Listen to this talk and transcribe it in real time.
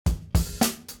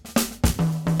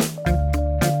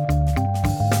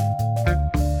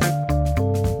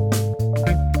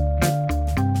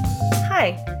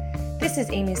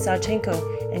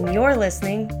Sauchenko, and you're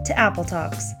listening to Apple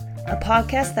Talks, a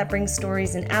podcast that brings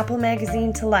stories in Apple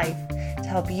Magazine to life to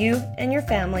help you and your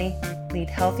family lead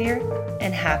healthier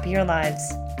and happier lives.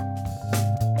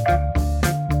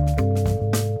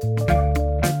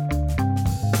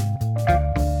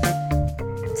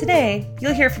 Today,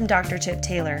 you'll hear from Dr. Chip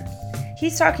Taylor.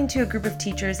 He's talking to a group of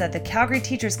teachers at the Calgary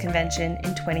Teachers Convention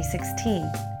in 2016.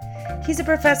 He's a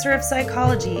professor of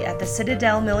psychology at the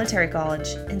Citadel Military College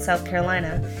in South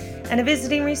Carolina and a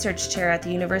visiting research chair at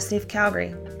the University of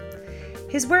Calgary.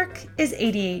 His work is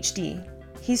ADHD.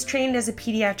 He's trained as a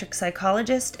pediatric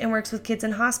psychologist and works with kids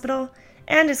in hospital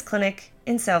and his clinic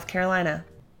in South Carolina.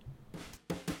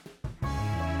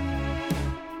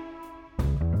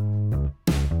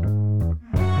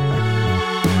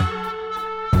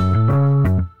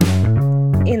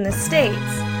 In the States,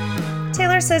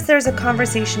 Taylor says there's a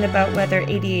conversation about whether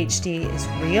ADHD is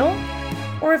real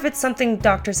or if it's something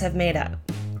doctors have made up.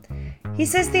 He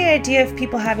says the idea of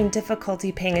people having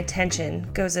difficulty paying attention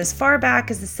goes as far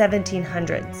back as the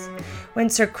 1700s, when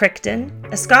Sir Crichton,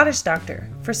 a Scottish doctor,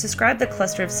 first described the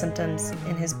cluster of symptoms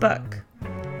in his book.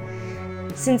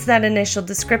 Since that initial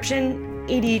description,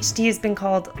 ADHD has been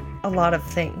called a lot of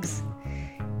things.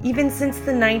 Even since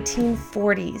the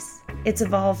 1940s, it's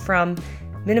evolved from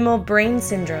minimal brain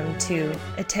syndrome to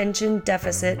attention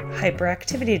deficit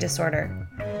hyperactivity disorder.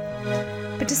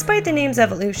 But despite the name's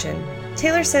evolution,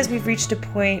 Taylor says we've reached a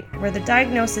point where the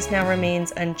diagnosis now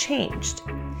remains unchanged.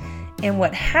 And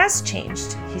what has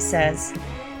changed, he says,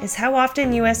 is how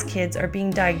often U.S. kids are being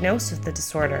diagnosed with the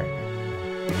disorder.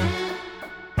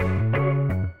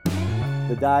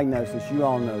 The diagnosis, you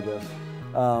all know this,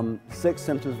 6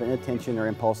 symptoms of inattention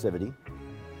or impulsivity.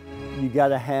 You got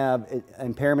to have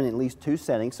impairment in at least 2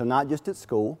 settings, so not just at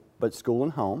school, but school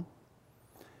and home,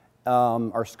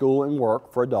 or school and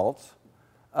work for adults.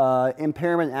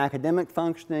 Impairment in academic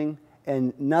functioning,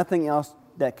 and nothing else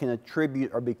that can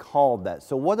attribute or be called that.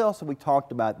 So what else have we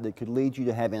talked about that could lead you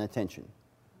to have inattention?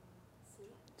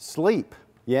 Sleep.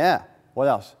 Yeah. What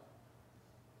else?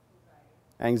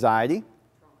 Anxiety,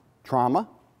 trauma,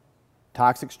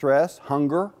 toxic stress,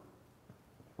 hunger,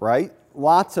 right?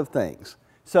 Lots of things.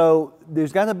 So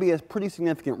there's got to be a pretty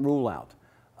significant rule out.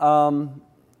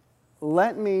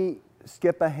 Let me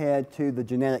skip ahead to the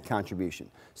genetic contribution.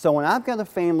 So when I've got a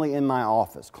family in my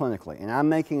office clinically and I'm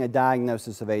making a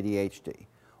diagnosis of ADHD,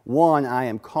 one, I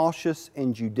am cautious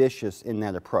and judicious in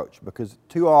that approach because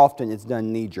too often it's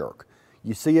done knee-jerk.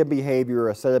 You see a behavior,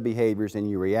 a set of behaviors, and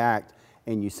you react,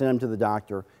 and you send them to the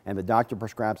doctor, and the doctor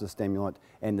prescribes a stimulant,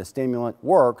 and the stimulant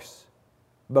works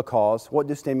because what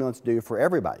do stimulants do for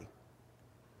everybody?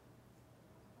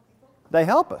 They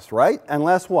help us, right?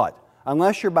 Unless what?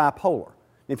 Unless you're bipolar.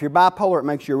 If you're bipolar, it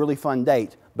makes you a really fun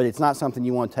date, but it's not something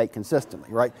you want to take consistently,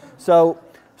 right? So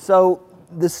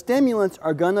the stimulants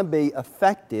are going to be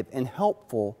effective and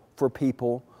helpful for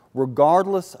people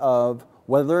regardless of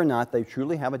whether or not they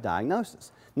truly have a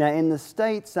diagnosis. Now, in the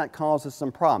States, that causes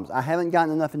some problems. I haven't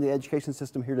gotten enough into the education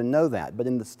system here to know that, but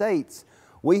in the States,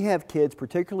 we have kids,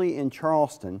 particularly in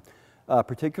Charleston,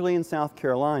 particularly in South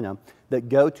Carolina, that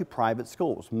go to private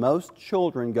schools. Most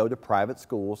children go to private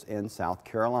schools in South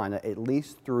Carolina, at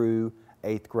least through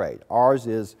 8th grade. Ours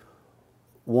is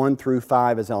 1 through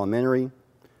 5 is elementary. Is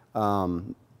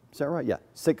that right? Yeah.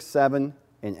 6, 7,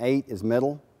 and 8 is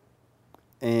middle.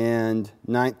 And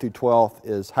 9th through 12th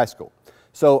is high school.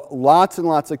 So lots and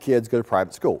lots of kids go to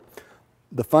private school.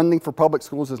 The funding for public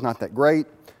schools is not that great.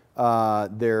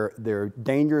 They're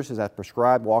dangerous as that's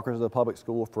prescribed. Walker's at a public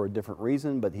school for a different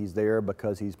reason, but he's there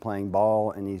because he's playing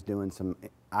ball and he's doing some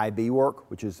IB work,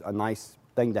 which is a nice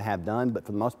thing to have done, but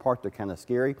for the most part, they're kind of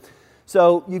scary.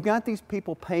 So you've got these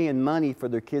people paying money for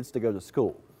their kids to go to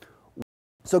school.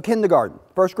 So kindergarten,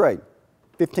 1st grade,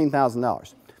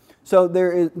 $15,000. So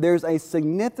there's a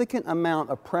significant amount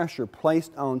of pressure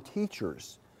placed on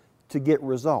teachers to get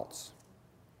results,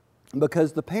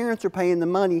 because the parents are paying the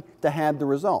money to have the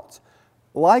results.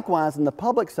 Likewise, in the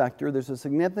public sector, there's a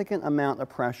significant amount of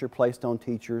pressure placed on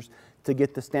teachers to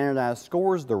get the standardized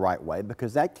scores the right way,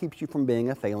 because that keeps you from being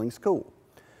a failing school.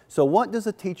 So what does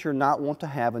a teacher not want to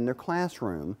have in their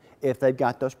classroom if they've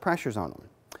got those pressures on them?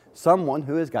 Someone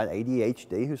who has got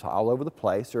ADHD, who's all over the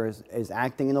place, or is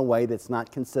acting in a way that's not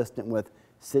consistent with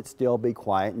sit still, be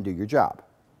quiet, and do your job.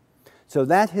 So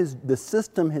the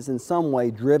system has in some way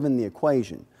driven the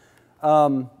equation.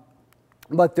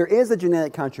 But there is a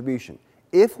genetic contribution.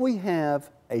 If we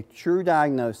have a true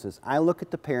diagnosis, I look at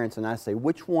the parents and I say,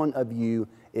 which one of you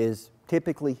is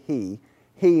typically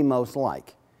he most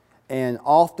like? And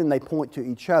often they point to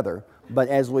each other, but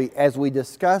as we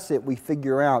discuss it, we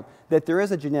figure out that there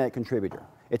is a genetic contributor.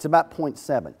 It's about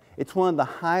 0.7. It's one of the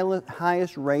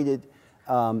highest rated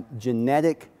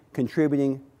genetic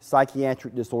contributing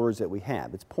psychiatric disorders that we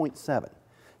have. It's 0.7.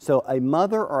 So a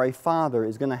mother or a father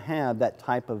is going to have that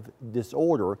type of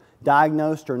disorder,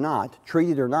 diagnosed or not,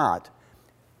 treated or not,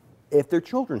 if their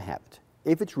children have it,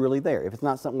 if it's really there, if it's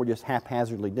not something we're just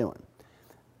haphazardly doing.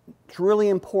 It's really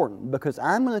important because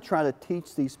I'm going to try to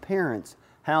teach these parents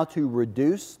how to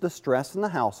reduce the stress in the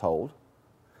household,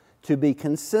 to be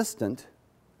consistent,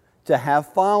 to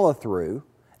have follow-through,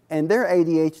 and they're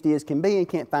ADHD as can be and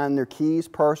can't find their keys,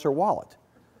 purse, or wallet.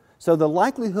 So the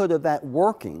likelihood of that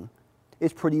working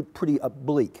is pretty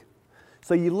bleak.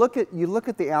 So you look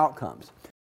at the outcomes.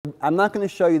 I'm not going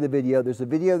to show you the video. There's a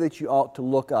video that you ought to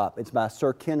look up. It's by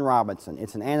Sir Ken Robinson.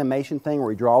 It's an animation thing where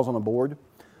he draws on a board.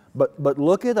 But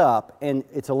look it up, and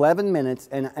it's 11 minutes,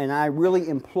 and I really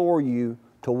implore you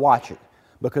to watch it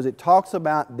because it talks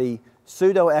about the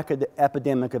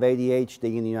pseudo-epidemic of ADHD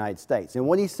in the United States. And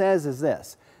what he says is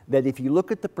this, that if you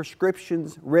look at the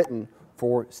prescriptions written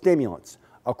for stimulants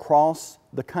across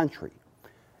the country,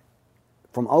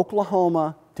 from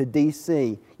Oklahoma to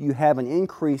D.C., you have an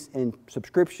increase in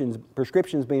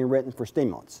prescriptions being written for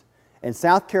stimulants. And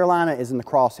South Carolina is in the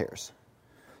crosshairs.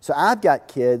 So I've got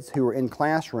kids who are in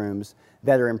classrooms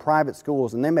that are in private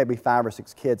schools, and there may be 5 or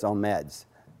 6 kids on meds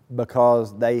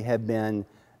because they have been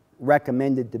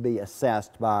recommended to be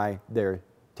assessed by their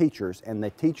teachers. And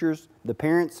the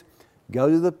parents go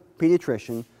to the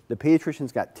pediatrician. The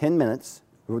pediatrician's got 10 minutes.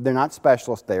 They're not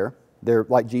specialists there. They're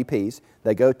like GPs.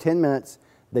 They go 10 minutes.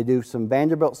 They do some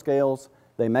Vanderbilt scales.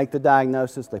 They make the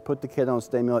diagnosis. They put the kid on a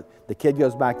stimulant. The kid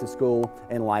goes back to school,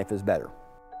 and life is better.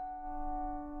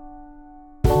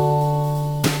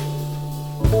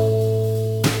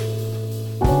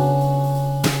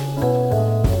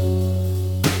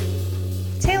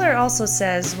 Taylor also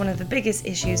says one of the biggest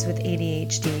issues with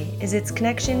ADHD is its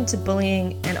connection to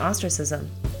bullying and ostracism.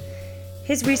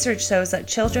 His research shows that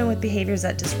children with behaviors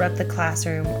that disrupt the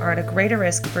classroom are at a greater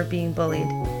risk for being bullied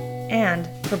and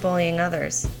for bullying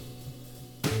others.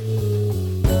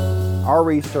 Our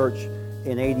research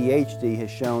in ADHD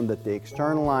has shown that the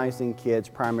externalizing kids,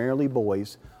 primarily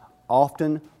boys,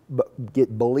 often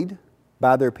get bullied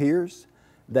by their peers.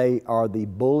 They are the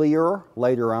bullier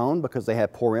later on because they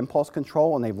have poor impulse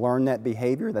control and they've learned that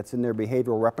behavior. That's in their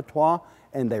behavioral repertoire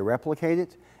and they replicate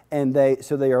it. And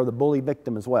so they are the bully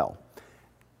victim as well.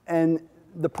 And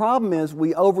the problem is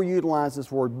we overutilize this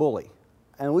word bully.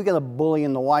 And we got a bully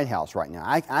in the White House right now.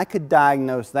 I could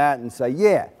diagnose that and say,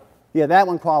 yeah, that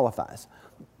one qualifies.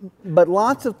 But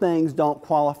lots of things don't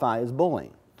qualify as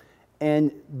bullying.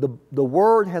 And the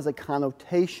word has a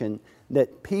connotation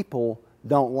that people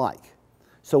don't like.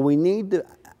 So we need to,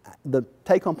 the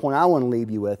take-home point I want to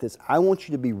leave you with is I want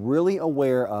you to be really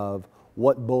aware of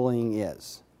what bullying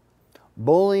is.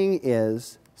 Bullying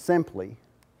is simply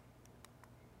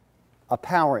a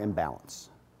power imbalance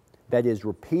that is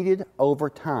repeated over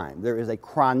time. There is a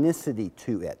chronicity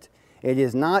to it. It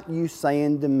is not you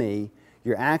saying to me,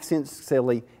 your accent's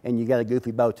silly and you got a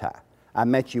goofy bow tie. I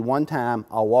met you one time,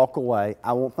 I'll walk away,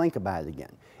 I won't think about it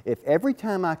again. If every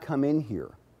time I come in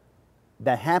here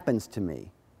that happens to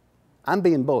me, I'm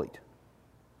being bullied.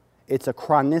 It's a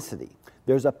chronicity.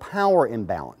 There's a power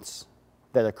imbalance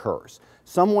that occurs.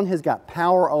 Someone has got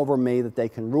power over me that they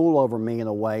can rule over me in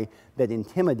a way that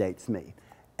intimidates me.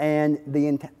 And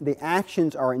the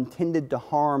actions are intended to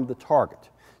harm the target.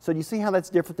 So do you see how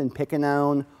that's different than picking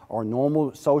on or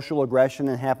normal social aggression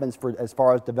that happens as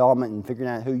far as development and figuring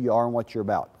out who you are and what you're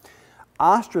about?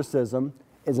 Ostracism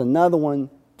is another one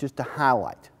just to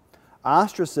highlight.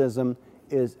 Ostracism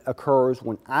occurs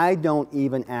when I don't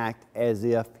even act as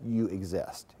if you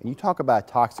exist. And you talk about a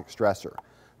toxic stressor.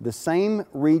 The same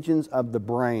regions of the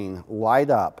brain light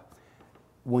up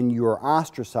when you are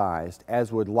ostracized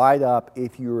as would light up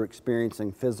if you were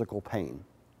experiencing physical pain.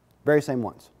 Very same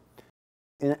ones.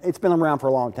 And it's been around for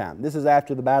a long time. This is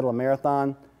after the Battle of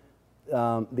Marathon.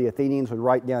 The Athenians would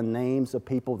write down names of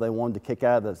people they wanted to kick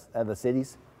out of the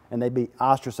cities, and they'd be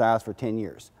ostracized for 10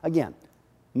 years. Again,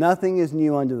 nothing is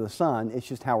new under the sun. It's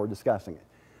just how we're discussing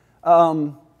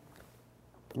it.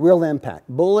 Real impact.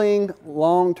 Bullying,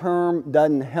 long-term,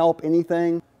 doesn't help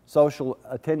anything. School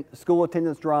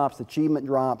attendance drops, achievement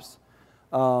drops.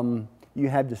 You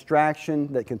have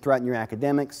distraction that can threaten your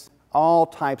academics. All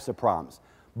types of problems.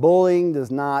 Bullying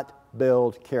does not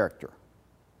build character.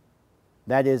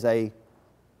 That is a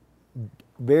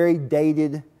very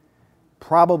dated,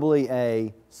 probably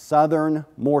a southern,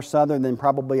 more southern than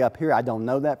probably up here. I don't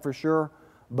know that for sure.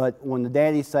 But when the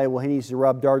daddies say, well, he needs to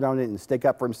rub dirt on it and stick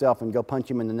up for himself and go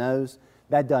punch him in the nose,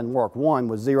 that doesn't work. One,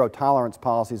 with zero tolerance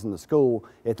policies in the school,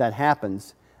 if that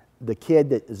happens, the kid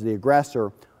that is the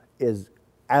aggressor is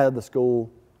out of the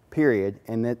school, period,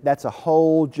 and that's a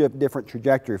whole different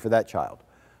trajectory for that child.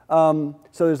 So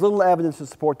there's little evidence to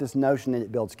support this notion that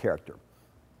it builds character.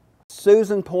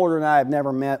 Susan Porter and I have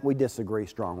never met. We disagree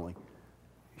strongly.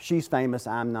 She's famous,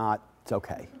 I'm not. It's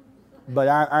okay. But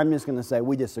I'm just going to say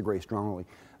we disagree strongly.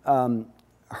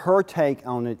 Her take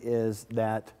on it is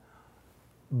that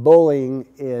bullying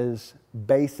is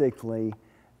basically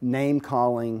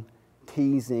name-calling,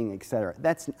 teasing, etc.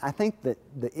 I think that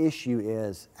the issue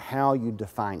is how you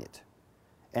define it.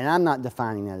 And I'm not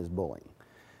defining that as bullying.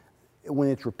 When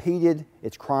it's repeated,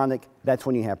 it's chronic, that's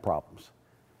when you have problems.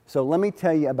 So let me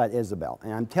tell you about Isabel.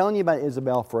 And I'm telling you about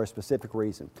Isabel for a specific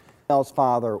reason. Isabel's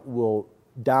father will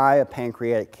die of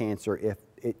pancreatic cancer if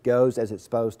it goes as it's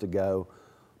supposed to go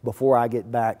before I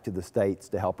get back to the States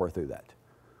to help her through that.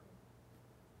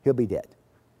 He'll be dead.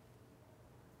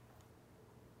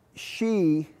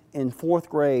 She, in 4th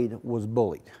grade, was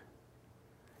bullied.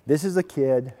 This is a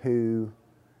kid who,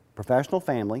 professional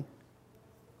family,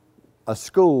 a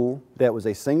school that was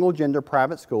a single-gender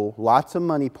private school, lots of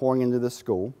money pouring into this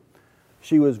school.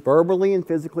 She was verbally and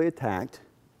physically attacked,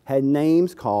 had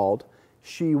names called.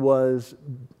 She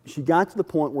got to the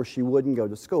point where she wouldn't go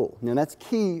to school. Now that's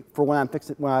key for when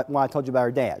I told you about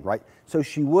her dad, right? So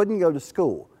she wouldn't go to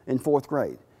school in 4th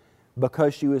grade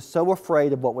because she was so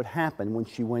afraid of what would happen when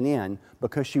she went in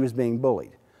because she was being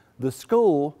bullied. The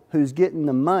school, who's getting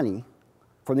the money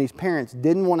from these parents,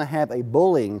 didn't want to have a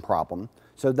bullying problem,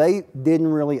 so they didn't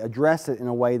really address it in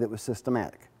a way that was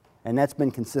systematic, and that's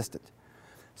been consistent.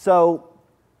 So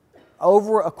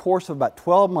over a course of about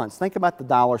 12 months, think about the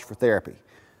dollars for therapy.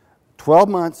 12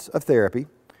 months of therapy,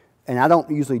 and I don't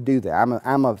usually do that.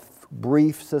 I'm a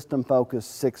brief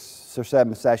system-focused 6 or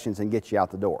 7 sessions and get you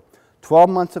out the door.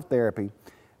 12 months of therapy,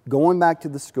 going back to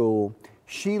the school,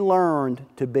 she learned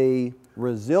to be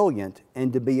resilient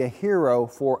and to be a hero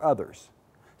for others.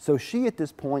 So she, at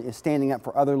this point, is standing up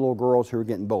for other little girls who are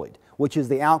getting bullied, which is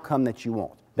the outcome that you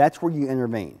want. That's where you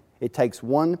intervene. It takes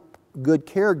one good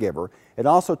caregiver. It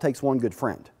also takes one good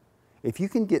friend. If you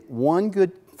can get one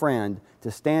good friend to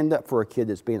stand up for a kid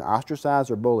that's being ostracized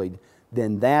or bullied,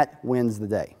 then that wins the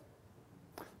day.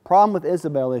 Problem with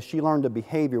Isabel is she learned a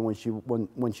behavior when she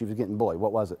was getting bullied.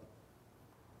 What was it?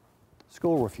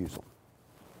 School refusal.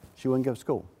 She wouldn't go to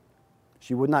school.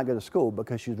 She would not go to school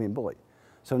because she was being bullied.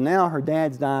 So now her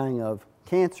dad's dying of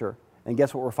cancer, and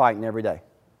guess what we're fighting every day?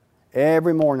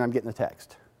 Every morning I'm getting a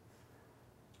text.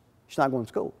 She's not going to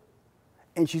school.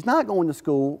 And she's not going to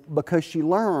school because she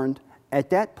learned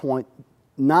at that point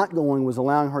not going was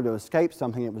allowing her to escape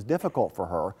something that was difficult for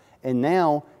her. And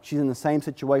now she's in the same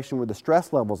situation where the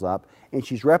stress level's up and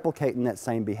she's replicating that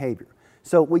same behavior.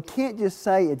 So we can't just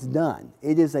say it's done.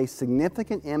 It is a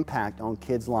significant impact on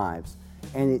kids' lives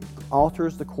and it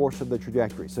alters the course of the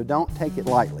trajectory. So don't take it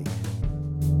lightly.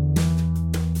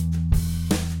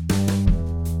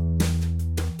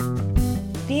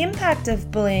 The impact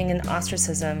of bullying and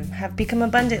ostracism have become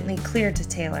abundantly clear to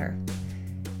Taylor,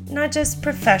 not just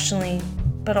professionally,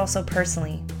 but also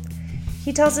personally.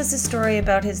 He tells us a story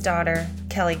about his daughter,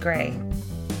 Kelly Gray.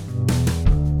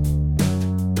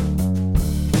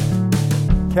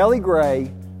 Kelly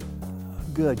Gray,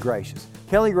 good gracious.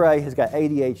 Kelly Gray has got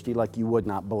ADHD like you would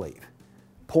not believe.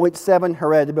 0.7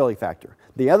 hereditability factor.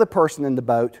 The other person in the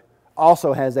boat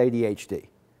also has ADHD,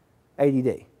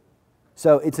 ADD.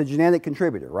 So it's a genetic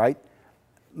contributor, right?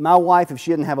 My wife, if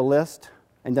she didn't have a list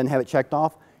and doesn't have it checked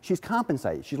off, she's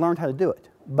compensated. She's learned how to do it.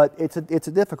 But it's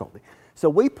a difficulty. So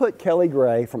we put Kelly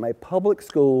Gray from a public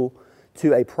school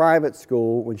to a private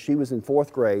school when she was in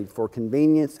 4th grade for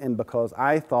convenience and because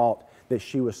I thought that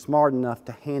she was smart enough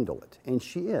to handle it. And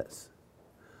she is.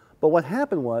 But what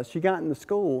happened was she got into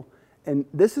school, and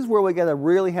this is where we got to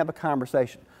really have a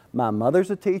conversation. My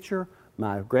mother's a teacher.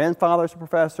 My grandfather's a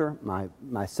professor.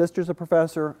 My sister's a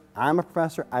professor. I'm a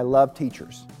professor. I love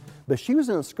teachers. But she was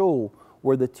in a school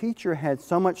where the teacher had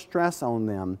so much stress on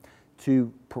them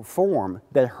to perform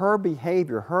that her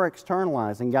behavior, her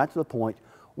externalizing, got to the point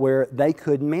where they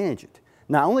couldn't manage it.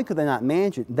 Not only could they not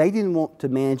manage it, they didn't want to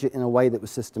manage it in a way that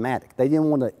was systematic. They didn't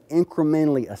want to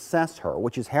incrementally assess her,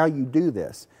 which is how you do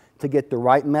this, to get the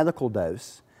right medical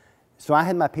dose. So I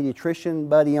had my pediatrician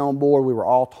buddy on board. We were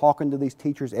all talking to these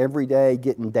teachers every day,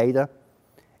 getting data,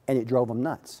 and it drove them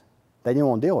nuts. They didn't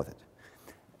want to deal with it.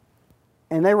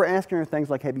 And they were asking her things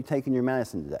like, have you taken your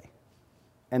medicine today?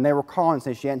 And they were calling and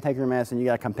saying, she hadn't taken her medicine, you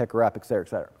got to come pick her up, et cetera, et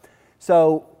cetera.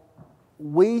 So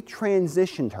we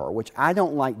transitioned her, which I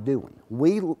don't like doing.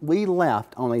 We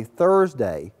left on a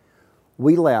Thursday,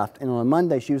 and on a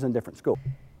Monday she was in a different school.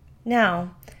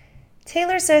 Now,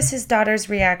 Taylor says his daughter's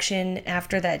reaction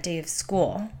after that day of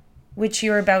school which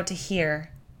you're about to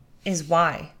hear, is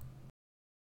why.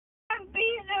 I'm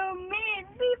being so mean.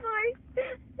 People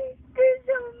they're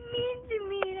so mean to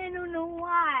me and I don't know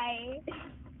why.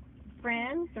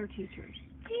 Friends or teachers?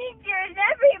 Teachers,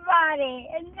 everybody,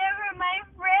 and never my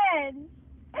friends.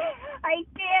 I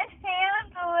can't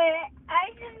handle it.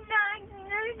 I just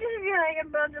feel like I'm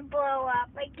about to blow up.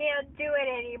 I can't do it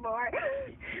anymore.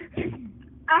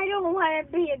 I don't want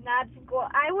to be in that school.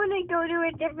 I want to go to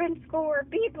a different school where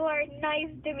people are nice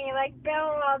to me, like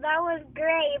Bellwell. That was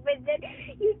great, but then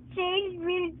you changed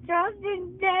me to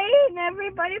Justin Day, and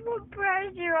everybody put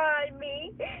pressure on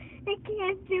me. I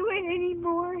can't do it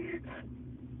anymore.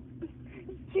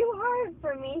 It's too hard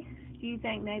for me. Do you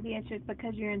think maybe it's just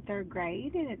because you're in 3rd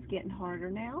grade and it's getting harder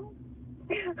now?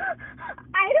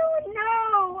 I don't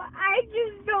know. I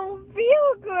just don't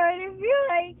feel good. I feel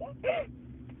like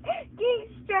getting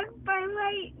struck by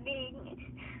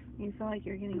lightning. You feel like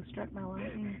you're getting struck by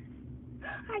lightning?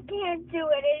 I can't do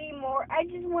it anymore. I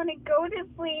just want to go to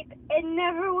sleep and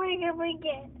never wake up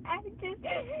again. I don't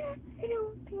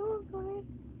feel good.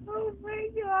 Oh my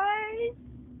gosh.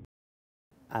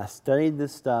 I studied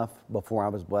this stuff before I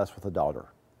was blessed with a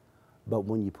daughter. But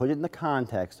when you put it in the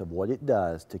context of what it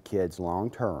does to kids long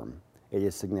term, it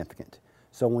is significant.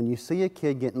 So when you see a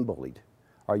kid getting bullied,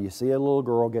 or you see a little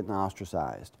girl getting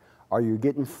ostracized, or you're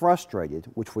getting frustrated,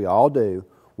 which we all do,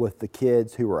 with the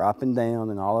kids who are up and down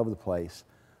and all over the place,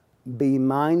 be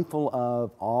mindful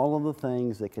of all of the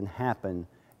things that can happen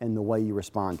in the way you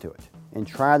respond to it, and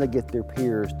try to get their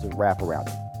peers to wrap around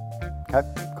it. Okay,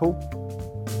 cool?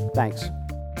 Thanks.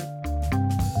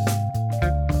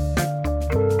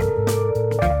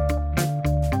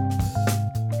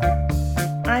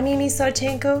 I'm Amy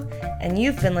Sarchenko, and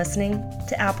you've been listening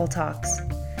to Apple Talks.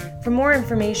 For more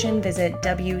information, visit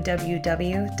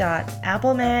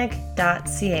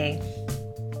www.applemag.ca.